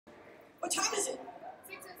What time is it?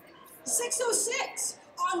 6:06.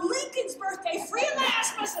 On Lincoln's birthday, free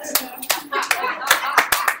Erasmus.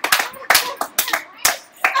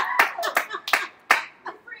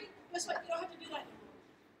 Guess what? You don't have to do that anymore.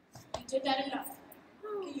 You did that enough.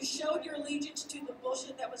 Okay, you showed your allegiance to the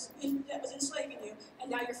bullshit that was enslaving you, and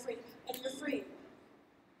now you're free. And you're free.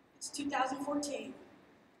 It's 2014.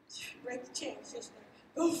 Break the chains, sister.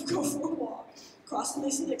 Go for a walk. Cross the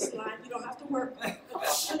Mason-Dixon line. You don't have to work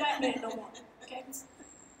for that man no more. Okay?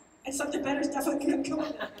 And something better is definitely going to come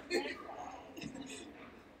in there.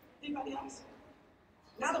 Anybody else?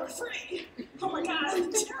 Now that we're free. Oh my God,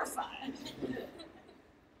 I'm terrified.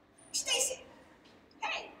 Stacy.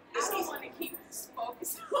 Hey. I don't want to keep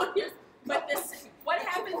focused on you, but what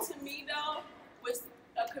happened to me though was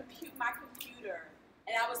my computer,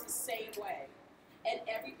 and I was the same way. And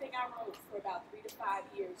everything I wrote for about 3 to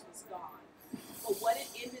 5 years was gone. But what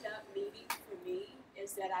it ended up meaning for me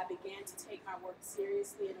is that I began to take my work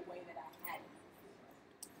seriously in a way that I hadn't.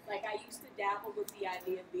 Like I used to dabble with the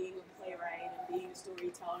idea of being a playwright and being a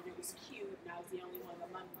storyteller, and it was cute, and I was the only one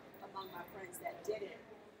among my friends that did it.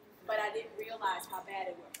 But I didn't realize how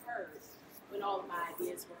bad it would hurt when all of my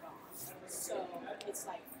ideas were gone. So it's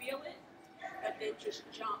like, feel it, but then just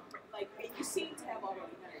jump. Like, and you seem to have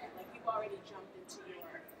already done that. Like, you've already jumped into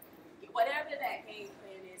your, whatever that game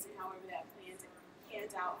plan is and however that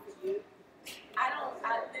pans out for you. I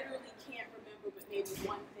literally can't remember but maybe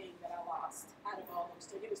one thing that I lost out of all those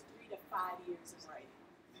stories. It was 3 to 5 years of writing.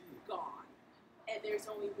 Gone. And there's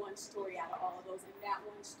only one story out of all of those. And that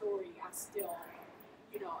one story I still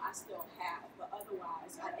have, but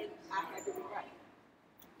otherwise, I had to rewrite.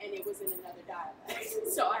 And it was in another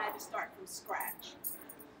dialect. So I had to start from scratch.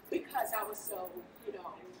 Because I was so,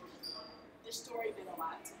 the story meant a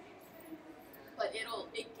lot to me. But it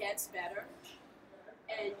gets better,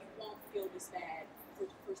 and you won't feel this bad for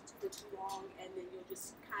too long, and then you'll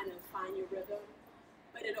just kind of find your rhythm.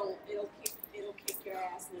 But it'll kick your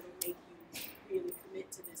ass, and it'll make you really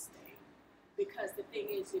commit to this thing. Because the thing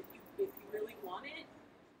is, if you really want it,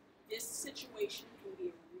 this situation can be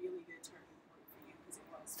a really good turning point for you, because it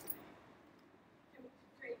was for me.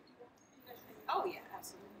 Oh yeah,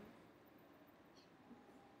 absolutely.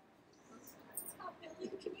 Top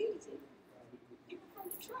building community. People from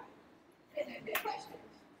Detroit.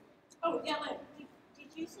 Questions? Oh, yeah, Lynn. Did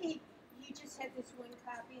you say you just had this one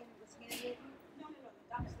copy and it was handwritten? No.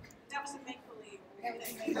 That was a make-believe. That was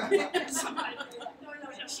a make-believe. Somebody did that. No,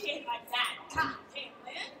 she ain't like that. God damn,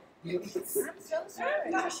 Lynn. I'm so sorry.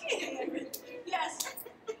 No, she ain't handwritten. Yes.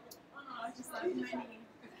 Oh, I just love my name.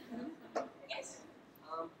 Yes.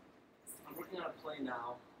 I'm working on a play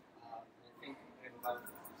now, and I think I have about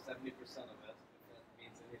 70% of it, if that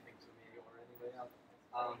means anything to me or anybody else.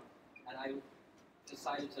 And I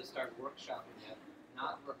decided to start workshopping it,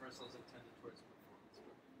 not rehearsals intended towards performance,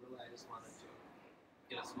 but really I just wanted to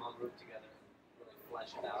get a small group together and really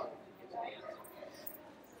flesh it out and get to the end.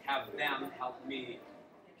 Have them help me,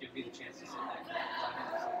 give me the chance to sit back and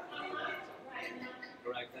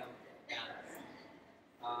direct them.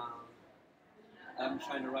 And I'm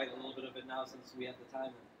trying to write a little bit of it now since we have the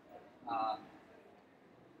time.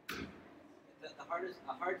 The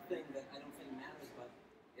hard thing that I don't think matters, but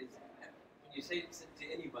is when you say to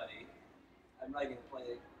anybody, I'm writing a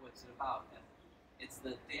play, what's it about? And it's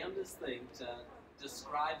the damnedest thing to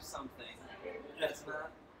describe something that's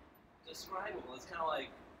not describable. It's kind of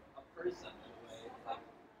like a person in a way. Like,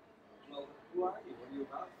 well, who are you? What are you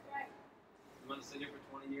about? Right. You want to sit here for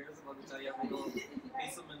 20 years and let me tell you every little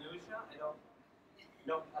piece of minutia? I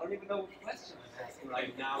don't even know what question I'm asking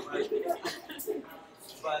right now, right?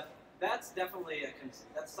 But that's definitely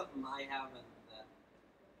that's something I have, and that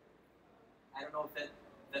I don't know if that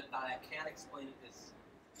I can't explain it. This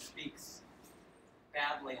speaks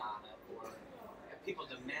badly on it, or if people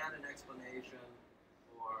demand an explanation,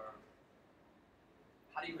 or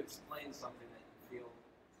how do you explain something that you feel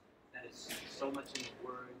that is so much in the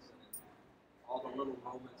words and in all the little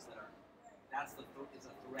moments that are. That's it's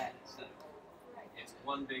a thread instead of. It's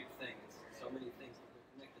one big thing. It's so many things that are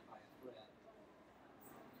connected by a thread.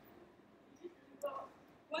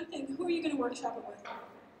 One thing, who are you going to workshop it with?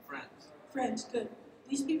 Friends. Friends, good.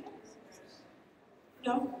 These people?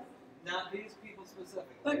 No? Not these people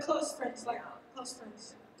specifically. But close friends, close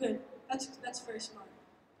friends. Good. That's very smart.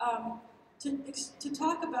 To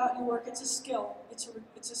talk about your work, it's a skill. It's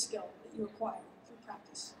a skill that you acquire through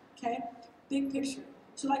practice. Okay? Big picture.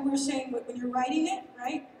 So like we were saying, when you're writing it,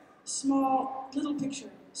 right? Small, little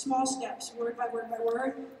picture, small steps, word by word by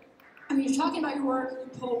word. I mean, you're talking about your work,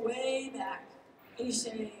 you pull way back, and you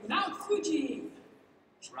say, Mount Fuji.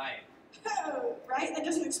 Right. Oh, right? That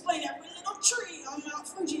doesn't explain every little tree on Mount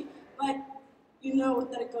Fuji, but you know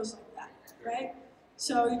that it goes like that, right?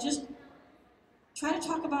 So you just try to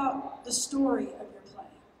talk about the story of your play.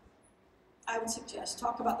 I would suggest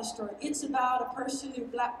talk about the story. It's about a person who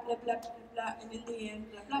blah, blah, blah, blah, blah, and in the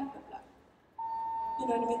end, blah, blah, blah, blah. You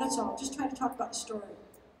know what I mean? That's all. Just try to talk about the story.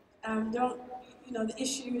 Don't, you know, the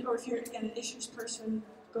issue, or if you're, again, an issues person,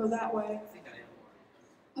 go that way. I think I am more.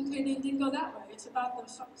 Okay, then go that way. It's about the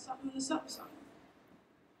something, something, and the something, something.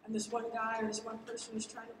 And this one guy or this one person is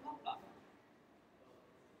trying to blah, blah.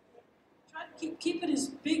 Try to keep it as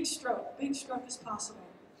big stroke as possible.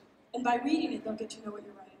 And by reading it, they'll get to know what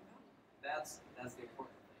you're writing about. That's the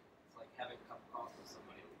important thing. It's like having a cup of coffee with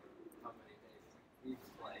somebody over how many days. Read the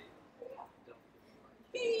play. Don't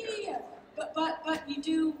Yeah. But you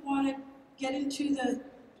do want to get into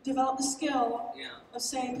develop the skill of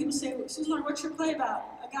saying, people say, Suzan-Lori, what's your play about?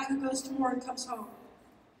 A guy who goes to war and comes home.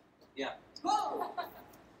 Yeah. Whoa!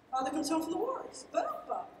 Father comes home from the war. Boom.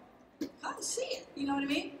 I can see it, you know what I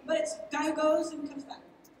mean? But it's a guy who goes and comes back.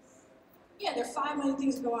 Yeah, there are 5 million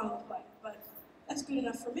things that go on in the play, but that's good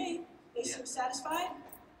enough for me. They seem satisfied.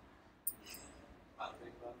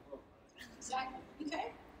 Exactly.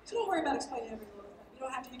 Okay? So don't worry about explaining every little thing. You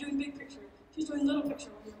don't have to. You're doing big picture. She's doing little picture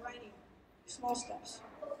when you're writing small steps.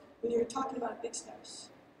 When you're talking about big steps.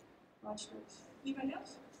 Broad strokes. Anybody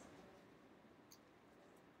else?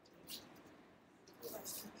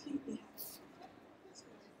 That's completely happy.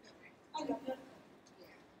 I don't know.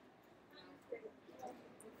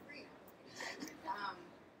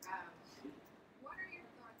 What are your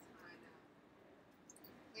thoughts on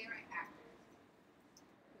playwright actors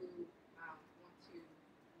who want to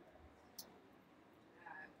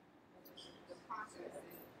the process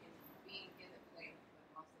in being in the play,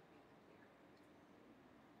 but also being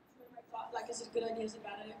a character? Like, is it good ideas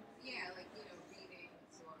about it? Yeah, like, you know,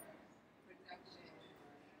 readings or production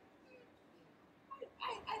or,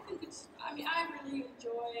 I think it's, I mean, I really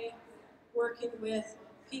enjoy working with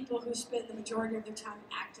people who spend the majority of their time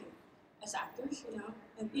acting as actors, you know.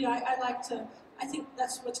 And, you know, I like to, I think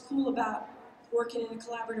that's what's cool about working in a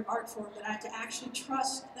collaborative art form, that I have to actually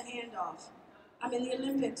trust the handoff. I'm in the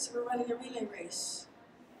Olympics, we're running a relay race.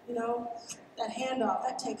 You know, that handoff,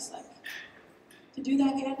 that takes like, to do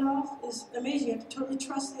that handoff is amazing. You have to totally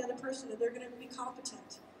trust the other person, that they're going to be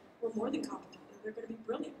competent, or more than competent, that they're going to be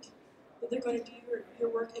brilliant, that they're going to do your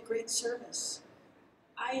work a great service.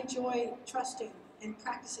 I enjoy trusting and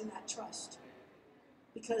practicing that trust,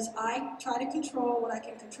 because I try to control what I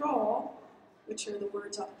can control, which are the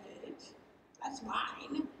words on the page. That's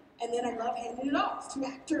mine. And then I love handing it off to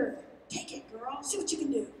actor. Take it, girl. See what you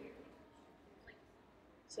can do.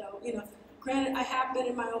 So, you know, granted, I have been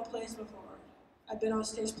in my own plays before. I've been on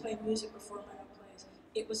stage playing music before in my own plays.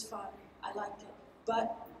 It was fun. I liked it.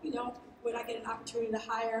 But, you know, when I get an opportunity to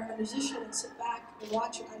hire a musician and sit back and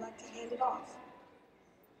watch it, I like to hand it off.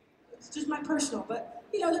 It's just my personal, but,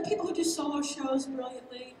 you know, there are people who do solo shows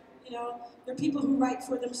brilliantly. You know, there are people who write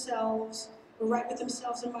for themselves, or write with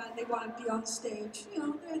themselves in mind. They want to be on stage. You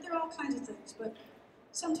know, there are all kinds of things, but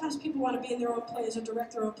sometimes people want to be in their own plays or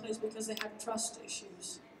direct their own plays because they have trust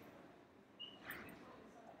issues.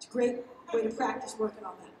 It's a great way to practice working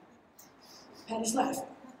on that. Patty's laughing.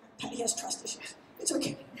 Patty has trust issues. It's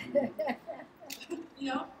okay.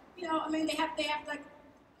 You know, I mean, they have like,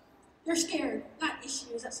 they're scared. Not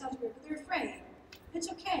issues, that sounds weird, but they're afraid. It's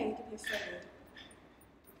okay to be afraid.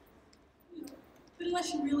 You know, but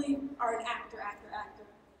unless you really are an actor, see what happens.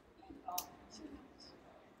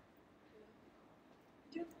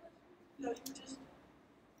 You know, you just,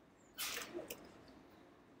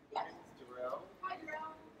 yeah. It's Darrell. Hi,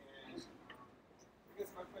 Darrell. And I guess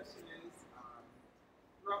my question is,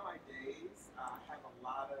 throughout my days, I have a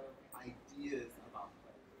lot of ideas about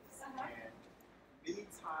plays. And many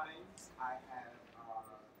times I have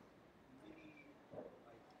many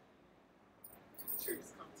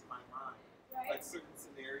pictures come to my mind. Right. Like certain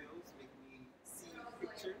scenarios make me see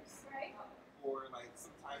pictures. Right. Or like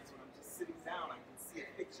sometimes when I'm just sitting down, I can see a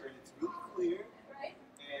picture and it's really clear. Right.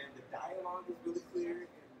 And the dialogue is really clear.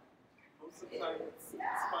 And most of the time it's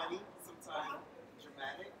funny, sometimes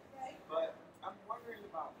dramatic. Right. But I'm wondering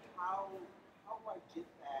about how do I get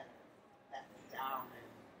that down and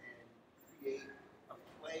create a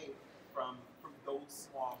play from those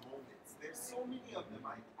small moments. There's so many of them.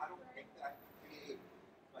 I don't think that I can create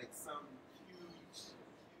like some huge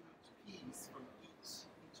piece from each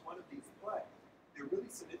one of these, but they're really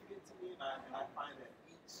significant to me, and I find that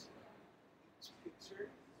each picture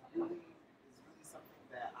is really something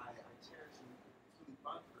that I cherish, and it's really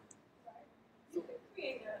fun for me. Right.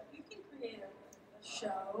 You can create a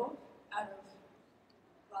show out of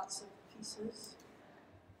lots of pieces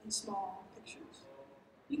and small pictures.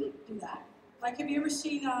 You can do that. Like, have you ever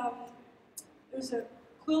seen, there's a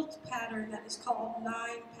quilt pattern that is called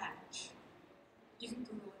 9-patch. You can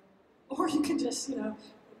Google it. Or you can just,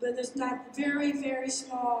 but there's not very, very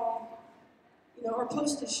small, or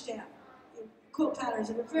postage stamp. Quilt patterns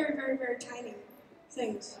that are very, very, very tiny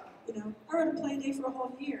things, I wrote a play day for a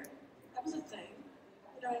whole year. That was a thing,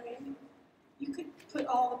 you know what I mean? You could put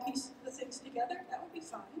all the things together, that would be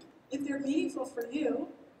fun. If they're meaningful for you,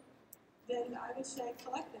 then I would say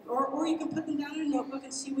collect them. Or you can put them down in a notebook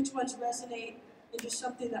and see which ones resonate into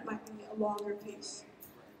something that might be a longer piece.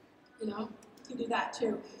 You can do that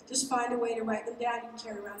too. Just find a way to write them down. You can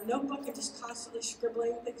carry around a notebook and just constantly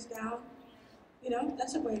scribbling things down.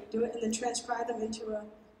 That's a way to do it. And then transcribe them into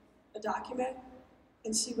a document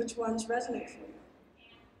and see which ones resonate for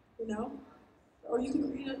you. Or you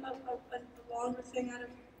can create a longer thing out of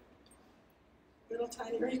little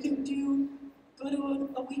tiny, or you can go to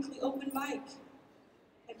a weekly open mic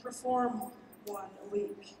and perform one a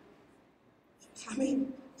week. I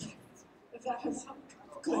mean, if that was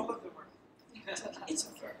good. All of them are. It's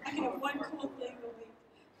okay. I can have one cool thing a week.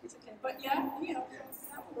 It's okay. But yeah,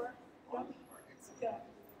 that will work. Yeah.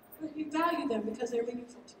 But you value them because they're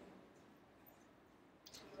meaningful to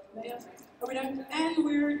you. Yeah. Are we done? And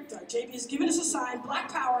JB is giving us a sign.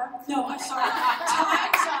 Black Power. No, I'm sorry.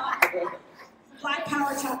 Time's up. Black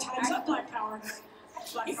Power. Time's up. Black Power.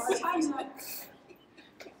 Black Power. Time's up.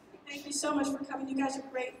 Thank you so much for coming. You guys are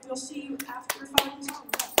great. We'll see you after following song.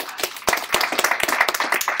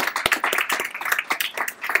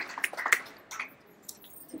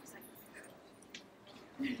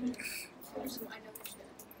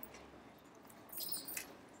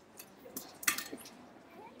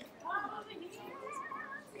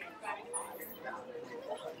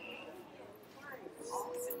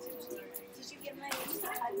 Did you get my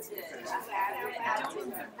I did.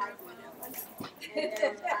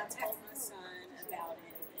 I told my son about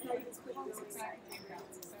it. And he was excited about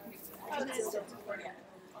it.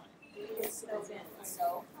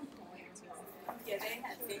 So, yeah,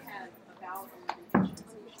 they have about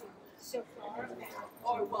so far?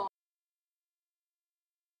 or well,